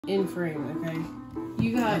In frame, okay?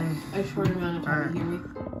 You got a short amount of time to hear me.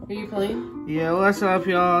 Are you playing? Yeah, what's up,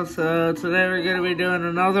 y'all? So today we're gonna be doing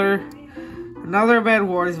another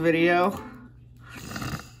Bedwars video.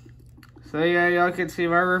 So yeah, y'all can see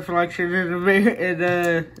my reflection in the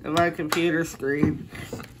mirror in my computer screen.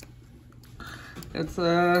 It's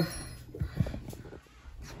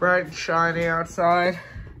bright and shiny outside,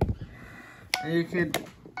 and you can.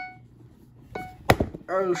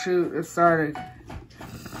 Oh shoot! It started.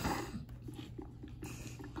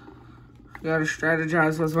 Gotta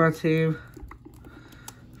strategize with my team.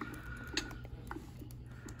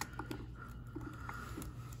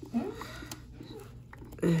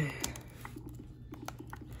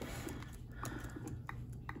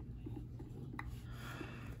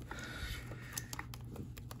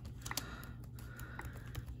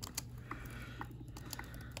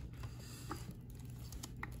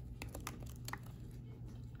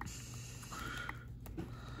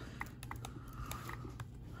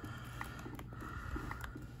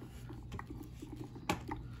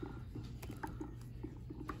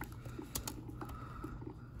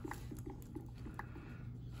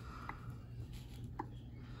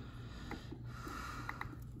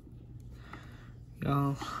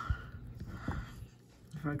 Y'all,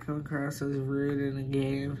 if I come across as rude in a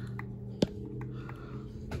game,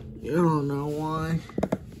 you don't know why.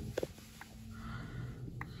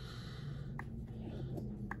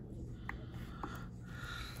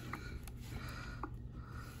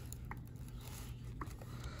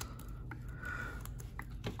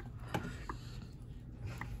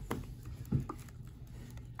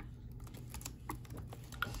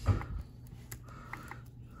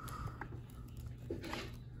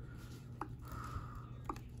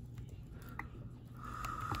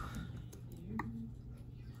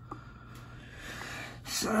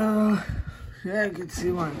 So, yeah, you can see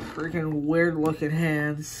my freaking weird looking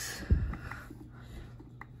hands.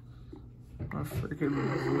 My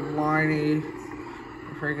freaking whiny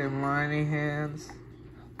hands.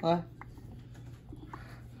 What?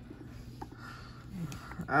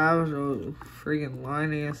 I have the freaking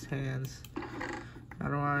whiniest hands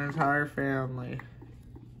out of my entire family.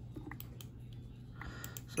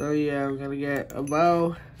 So yeah, I'm gonna get a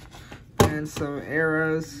bow and some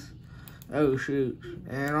arrows. Oh shoot.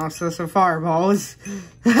 And also some fireballs.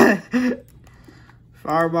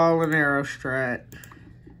 Fireball and arrow strat.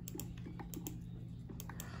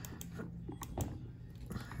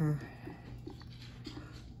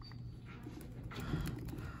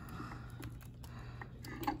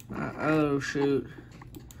 Oh shoot.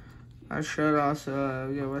 I should also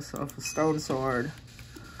get myself a stone sword.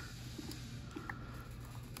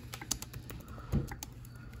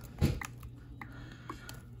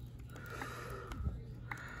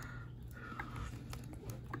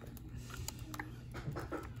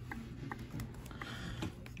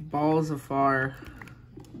 Balls of fire.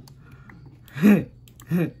 I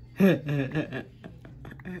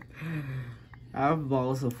have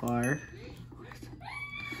balls of fire.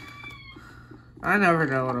 I never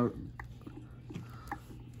know what I'm...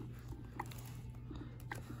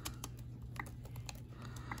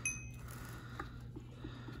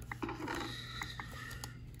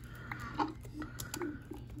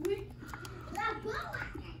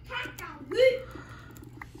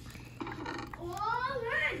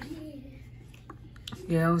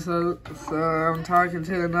 Yeah, so I'm talking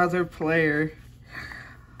to another player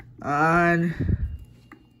on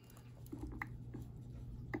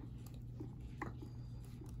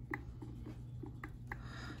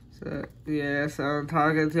so I'm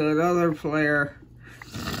talking to another player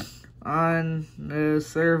on the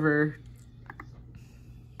server,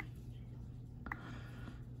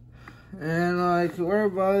 and like we're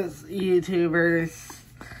both YouTubers.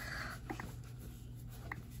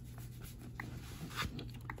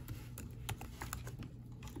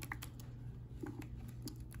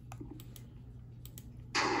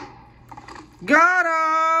 Got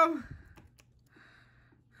him!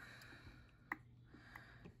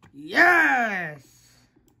 Yes!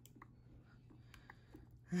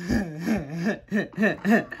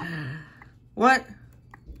 What?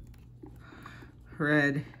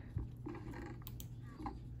 Red.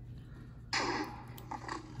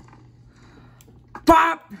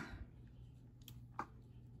 Pop!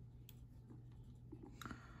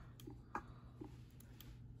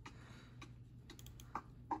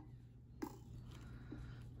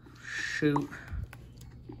 Shoot.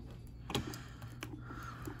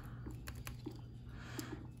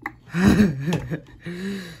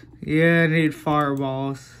 Yeah, I need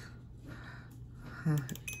fireballs.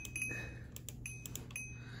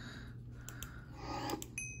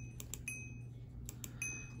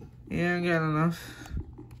 Yeah, I got enough.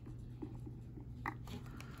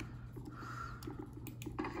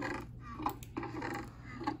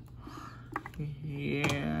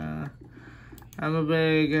 Yeah. I'm a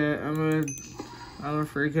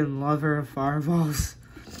freaking lover of fireballs.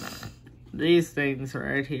 These things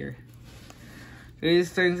right here.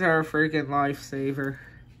 These things are a freaking lifesaver.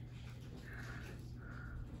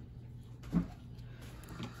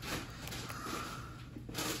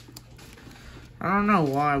 I don't know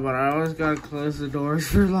why, but I always gotta close the doors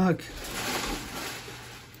for luck.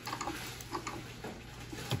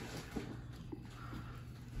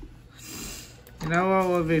 You know what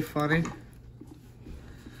would be funny?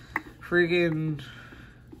 Freaking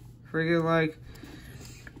like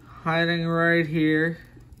hiding right here.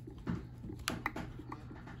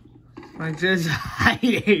 Like just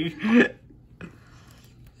hiding.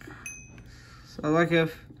 So like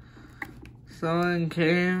if someone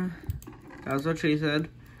came, that's what she said.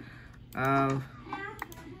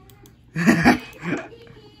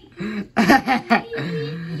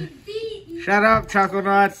 Shut up, Chuckle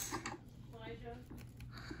Nuts.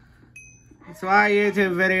 It's my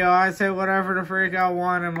YouTube video. I say whatever the freak I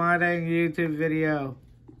want in my dang YouTube video.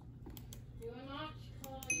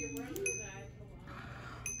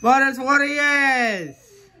 But it's what he is.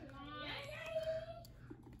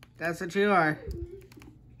 That's what you are.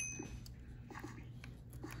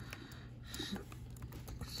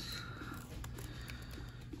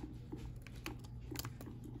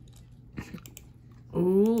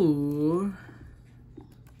 Ooh.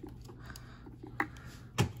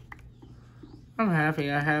 I'm happy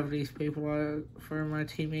I have these people for my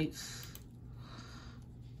teammates.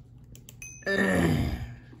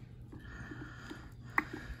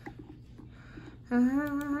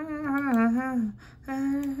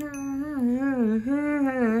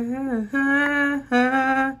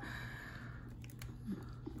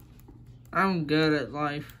 I'm good at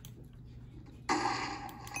life.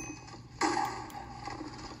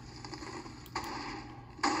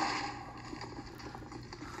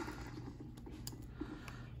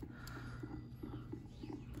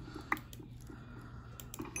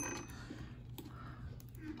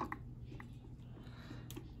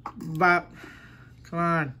 Bop. Come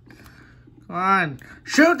on. Come on.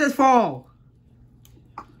 Shoot this fool!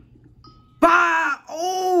 Bah!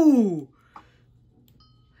 Oh!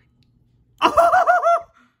 Oh!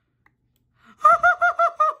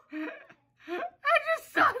 I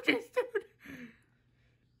just saw this, dude.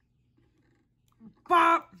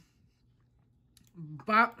 Bop!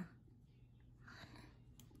 Bop.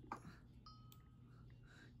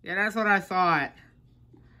 Yeah, that's what I thought.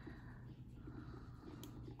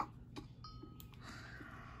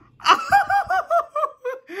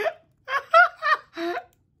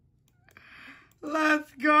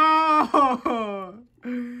 Let's go!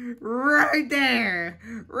 Right there!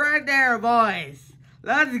 Right there, boys!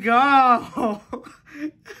 Let's go!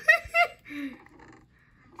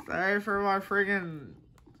 Sorry for my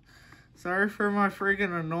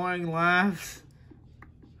freaking annoying laughs.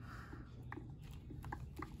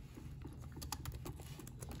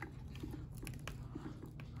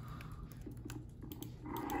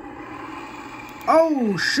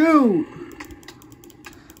 Oh, shoot!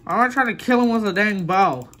 I'm gonna try to kill him with a dang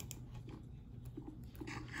bow.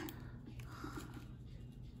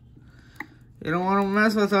 You don't want to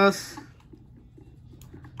mess with us.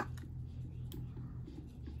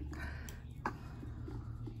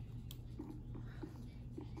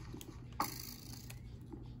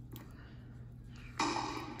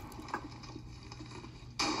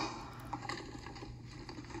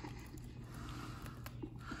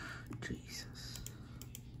 Jesus.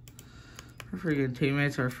 Our freaking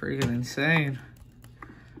teammates are freaking insane.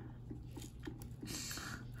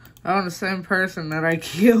 Oh, the same person that I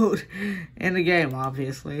killed in the game,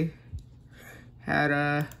 obviously,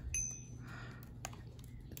 had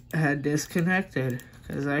disconnected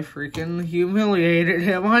because I freaking humiliated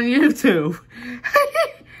him on YouTube.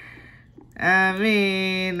 I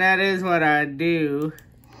mean, that is what I do.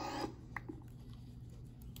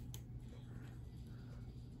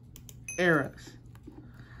 Arrows.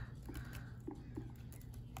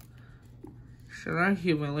 Should I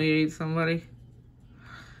humiliate somebody?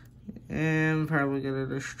 I'm probably gonna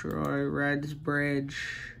destroy Red's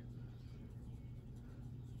bridge.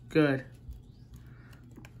 Good.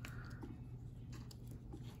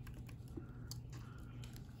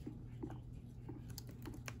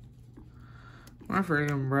 My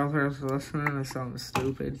freaking brother's listening to something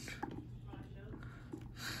stupid.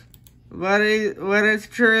 But it's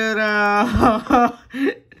true though.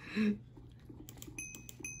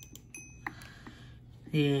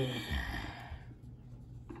 Yeah.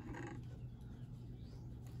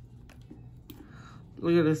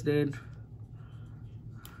 Look at this dude.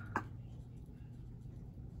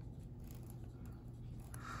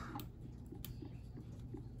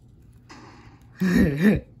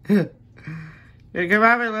 Here, come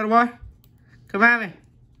at me, little boy. Come at me.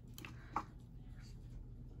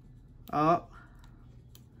 Oh.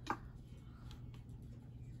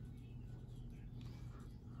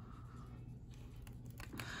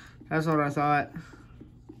 That's what I thought.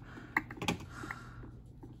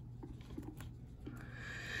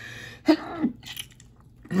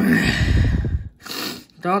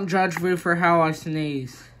 Don't judge me for how I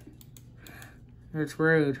sneeze. It's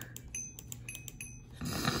rude.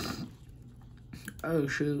 Oh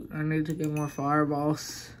shoot, I need to get more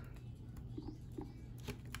fireballs.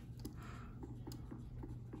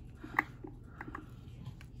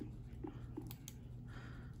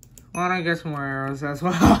 Why don't I get some more arrows as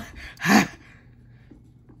well?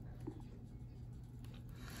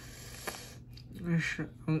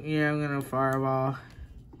 Yeah, I'm gonna fireball.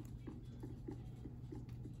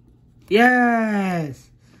 Yes!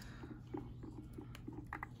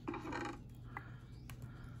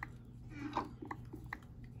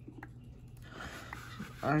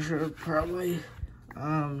 I should probably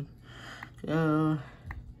go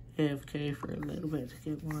AFK for a little bit to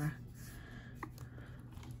get more.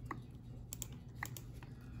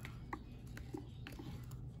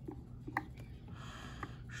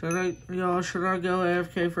 Should I go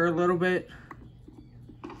AFK for a little bit?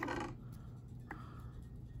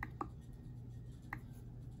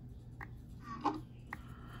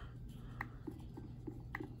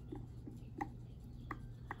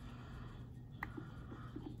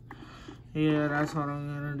 Yeah, that's what I'm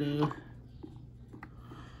gonna do.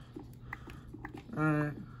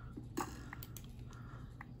 Alright.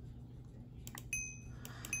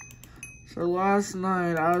 So last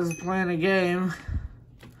night I was playing a game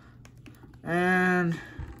and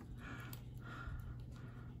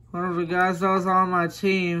one of the guys that was on my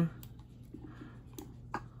team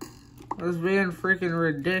was being freaking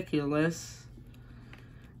ridiculous,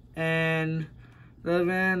 and the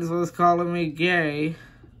man was calling me gay,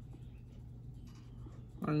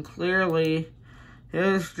 and clearly it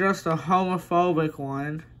was just a homophobic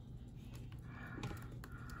one.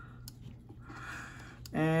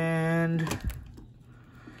 And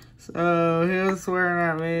so he was swearing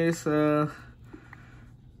at me,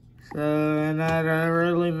 and that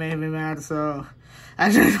really made me mad, so I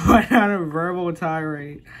just went on a verbal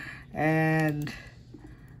tirade, and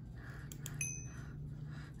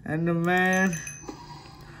the man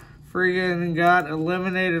freaking got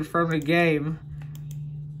eliminated from the game.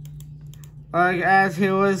 Like, as he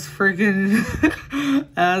was freaking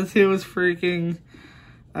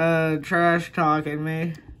trash talking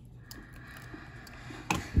me.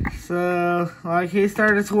 So, like, he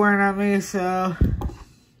started swearing at me, so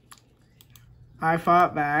I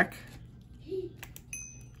fought back.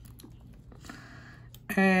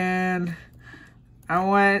 And I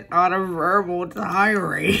went on a verbal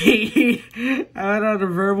tirade.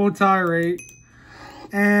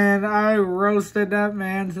 And I roasted that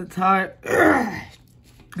man's entire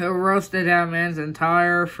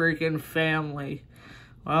freaking family.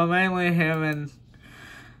 Well, mainly him,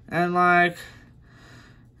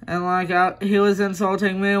 he was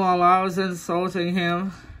insulting me while I was insulting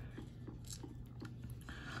him.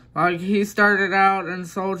 Like, he started out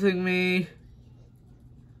insulting me,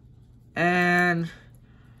 and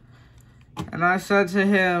I said to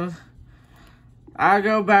him, I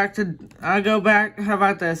go back to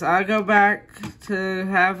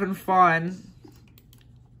having fun.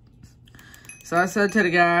 So I said to the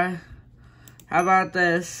guy, how about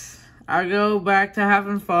this? I go back to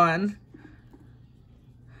having fun.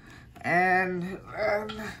 And I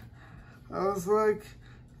was like,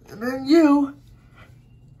 and then you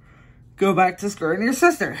go back to screwing your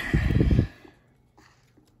sister.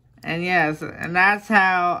 And yes, and that's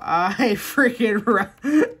how I freaking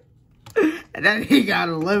and then he got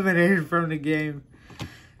eliminated from the game.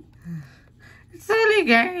 It's only a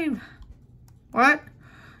game. What?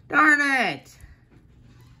 Darn it.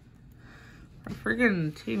 Our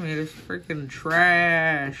freaking teammate is freaking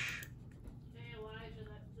trash. Hey Elijah,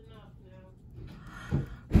 that's enough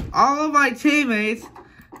now. All of my teammates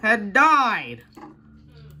had died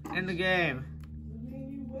in the game.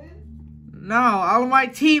 No, all of my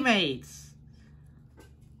teammates.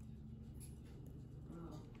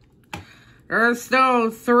 There are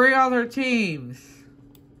still 3 other teams.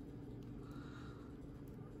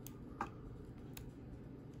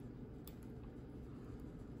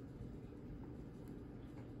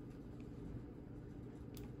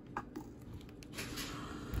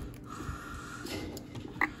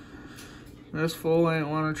 This fool ain't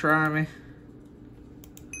want to try me.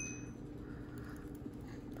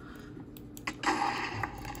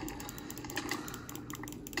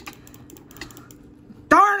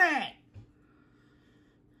 Darn it!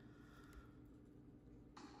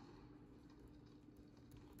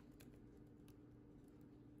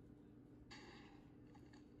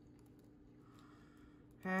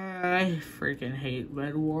 I freaking hate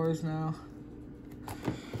Bedwars now.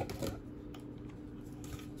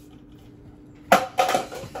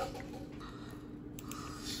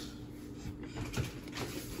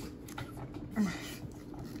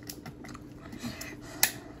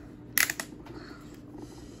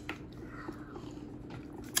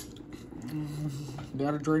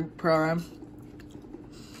 Gotta drink Prime.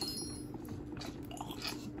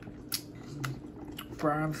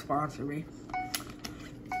 Prime sponsor me.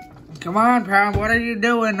 Come on, Prime, what are you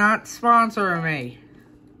doing not sponsoring me?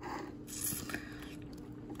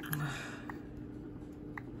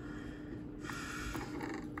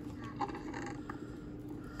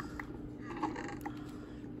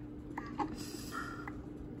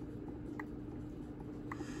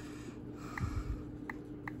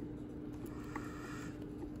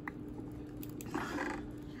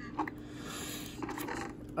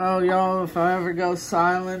 Oh, y'all, if I ever go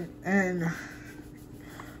silent in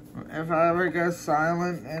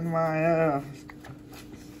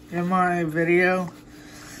my video,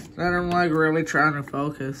 then I'm like really trying to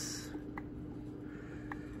focus.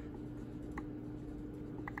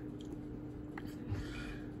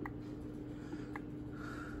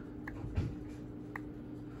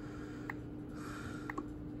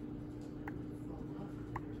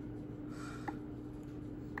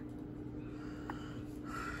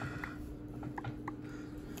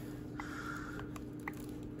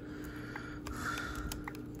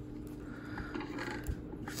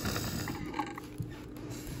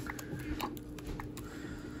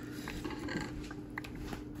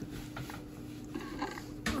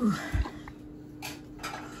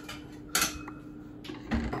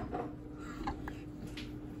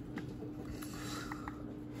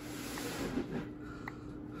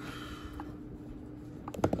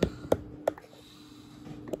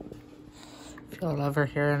 If y'all ever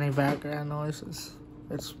hear any background noises,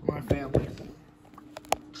 it's my family.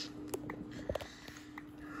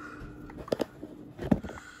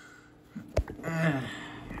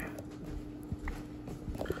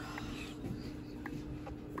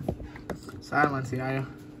 Silence, Yaya.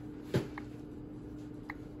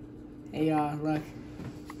 Hey, look.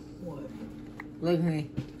 What? Look at me.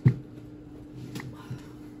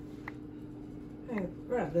 Hey,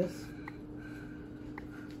 grab this.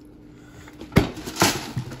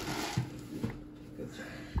 Good job.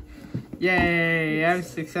 Yay, I'm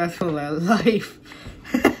successful at life.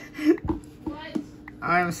 What?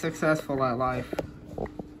 I'm successful at life.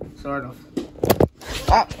 Sort of.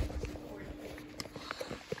 Ah!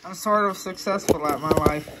 I'm sort of successful at my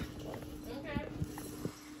life.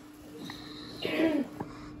 Okay.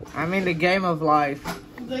 I mean the game of life.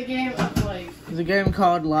 The game of life. The game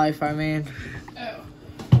called life, I mean. Oh.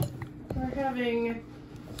 We're having...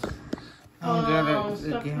 Oh, God, the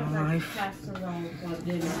stuff game of that life. passed around what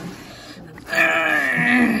did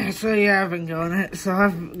So yeah, I've been going. So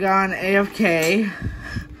I've gone AFK.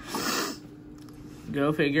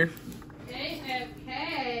 Go figure.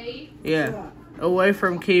 AFK? Yeah. Away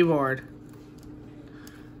from keyboard.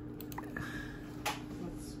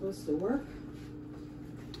 That's supposed to work?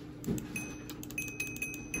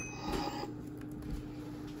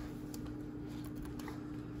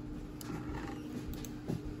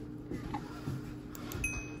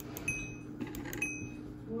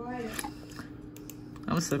 Why?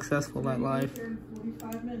 I'm successful at life.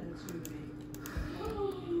 45 minutes with me.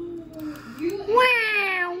 Wah,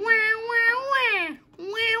 wah, wah, wah,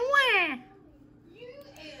 wah, wah. You're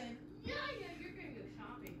going to go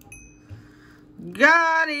shopping.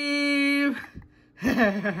 Got him!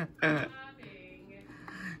 Shopping.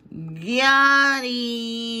 Got him!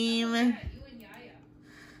 You and Yaya.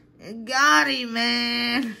 Got him,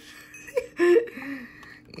 man!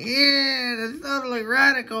 Yeah, that's totally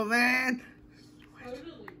radical, man!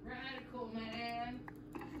 Totally radical, man.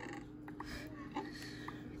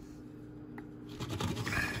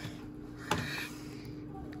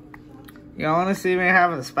 Y'all wanna see me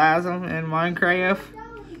have a spasm in Minecraft?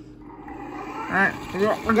 Alright.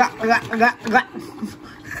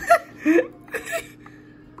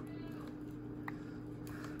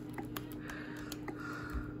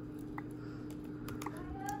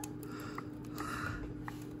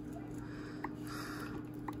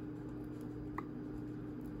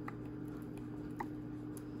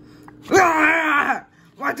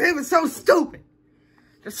 What team is so stupid.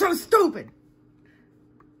 They're so stupid.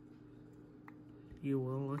 You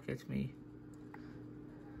will look at me.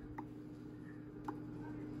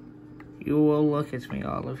 You will look at me,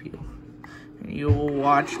 all of you. And you will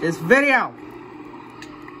watch this video.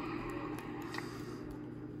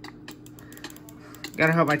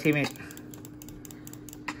 Gotta help my teammate.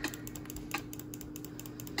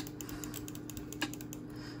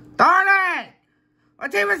 Darn it! My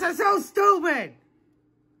teammates are so stupid!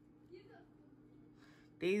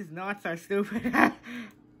 These nuts are stupid.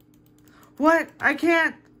 What? I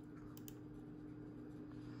can't.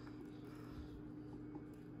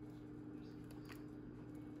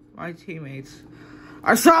 My teammates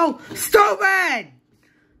are so stupid!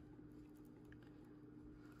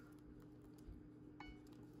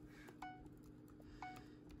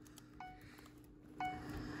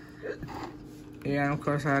 Yeah, of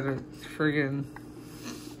course I had to friggin'...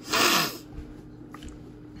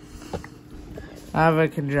 I have a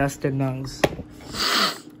congested nose.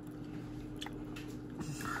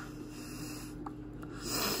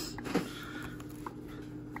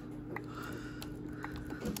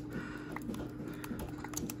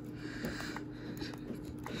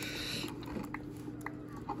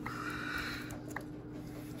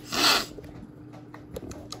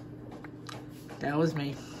 That was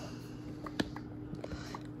me.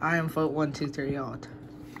 I am foot 123 alt.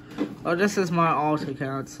 Well, this is my alt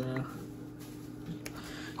account, so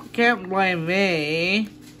you can't blame me.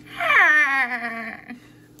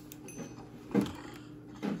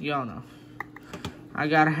 Y'all know. I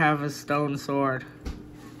gotta have a stone sword.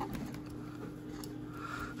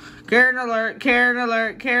 Karen alert, Karen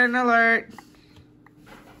alert, Karen alert.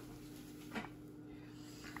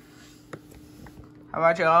 How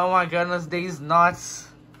about you? Oh my goodness, these nuts.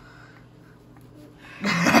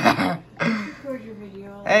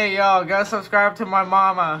 Hey y'all, go subscribe to my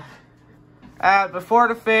mama at Before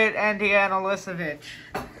the Fit and Deanna Lisevich.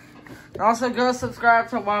 And also go subscribe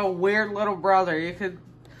to my weird little brother. You can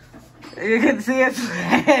see his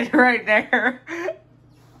head right there.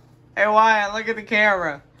 Hey Wyatt, look at the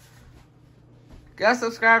camera. Go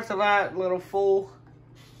subscribe to that little fool.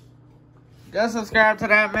 Go subscribe to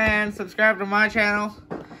that man. Subscribe to my channel.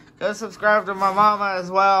 Go subscribe to my mama as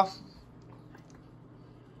well.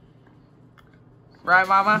 Right,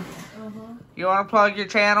 Mama? Uh-huh. You want to plug your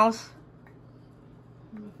channels?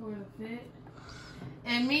 Before the Fit.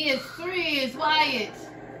 And me is 3 is Wyatt.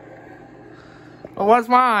 Well, what's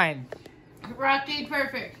mine? Rocky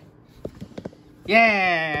Perfect.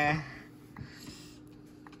 Yeah.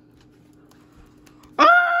 Ah!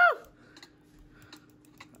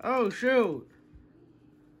 Oh, shoot.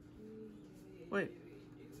 Wait.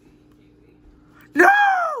 No!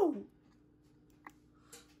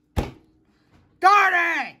 Darn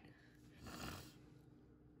it!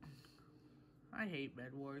 I hate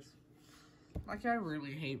Bedwars. Like, I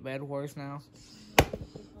really hate Bedwars now.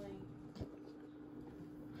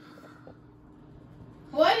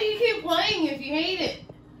 Why do you keep playing if you hate it?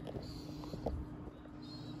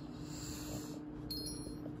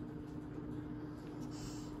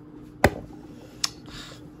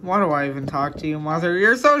 Why do I even talk to you, Mother?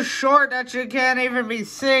 You're so short that you can't even be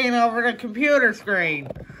seen over the computer screen.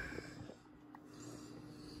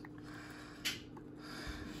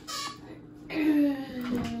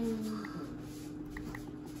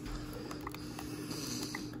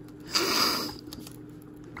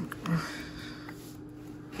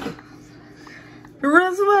 The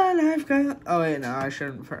rest of my life got... Oh, wait, no, I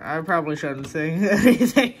shouldn't... I probably shouldn't sing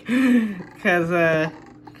anything. Because,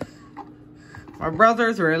 my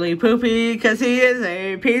brother's really poopy because he is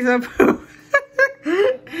a piece of poop.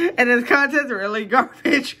 And his content's really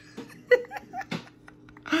garbage.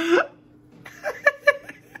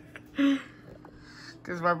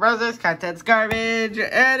 Because my brother's content's garbage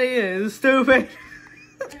and he is stupid.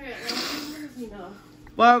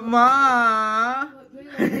 But, Ma...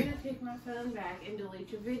 I'm going to take my phone back and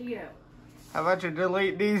delete your video. How about you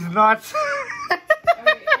delete these nuts?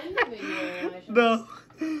 Alright, end the video, Elijah. No.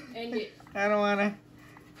 End it. I don't wanna.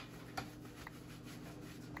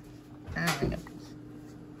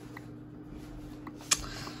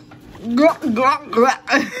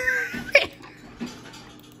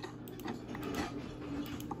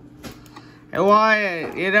 Hey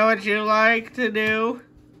Wyatt, you know what you like to do?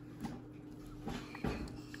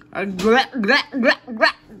 Alright, Elijah,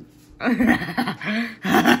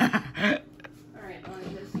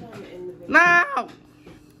 it's time to end the video. No!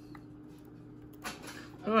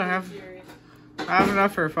 Oh, I have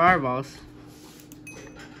enough for fireballs.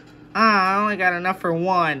 Ah, I only got enough for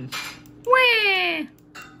one. Whee!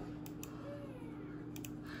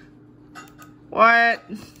 What?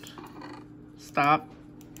 Stop.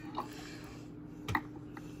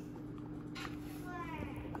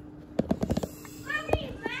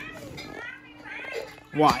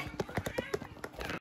 Why?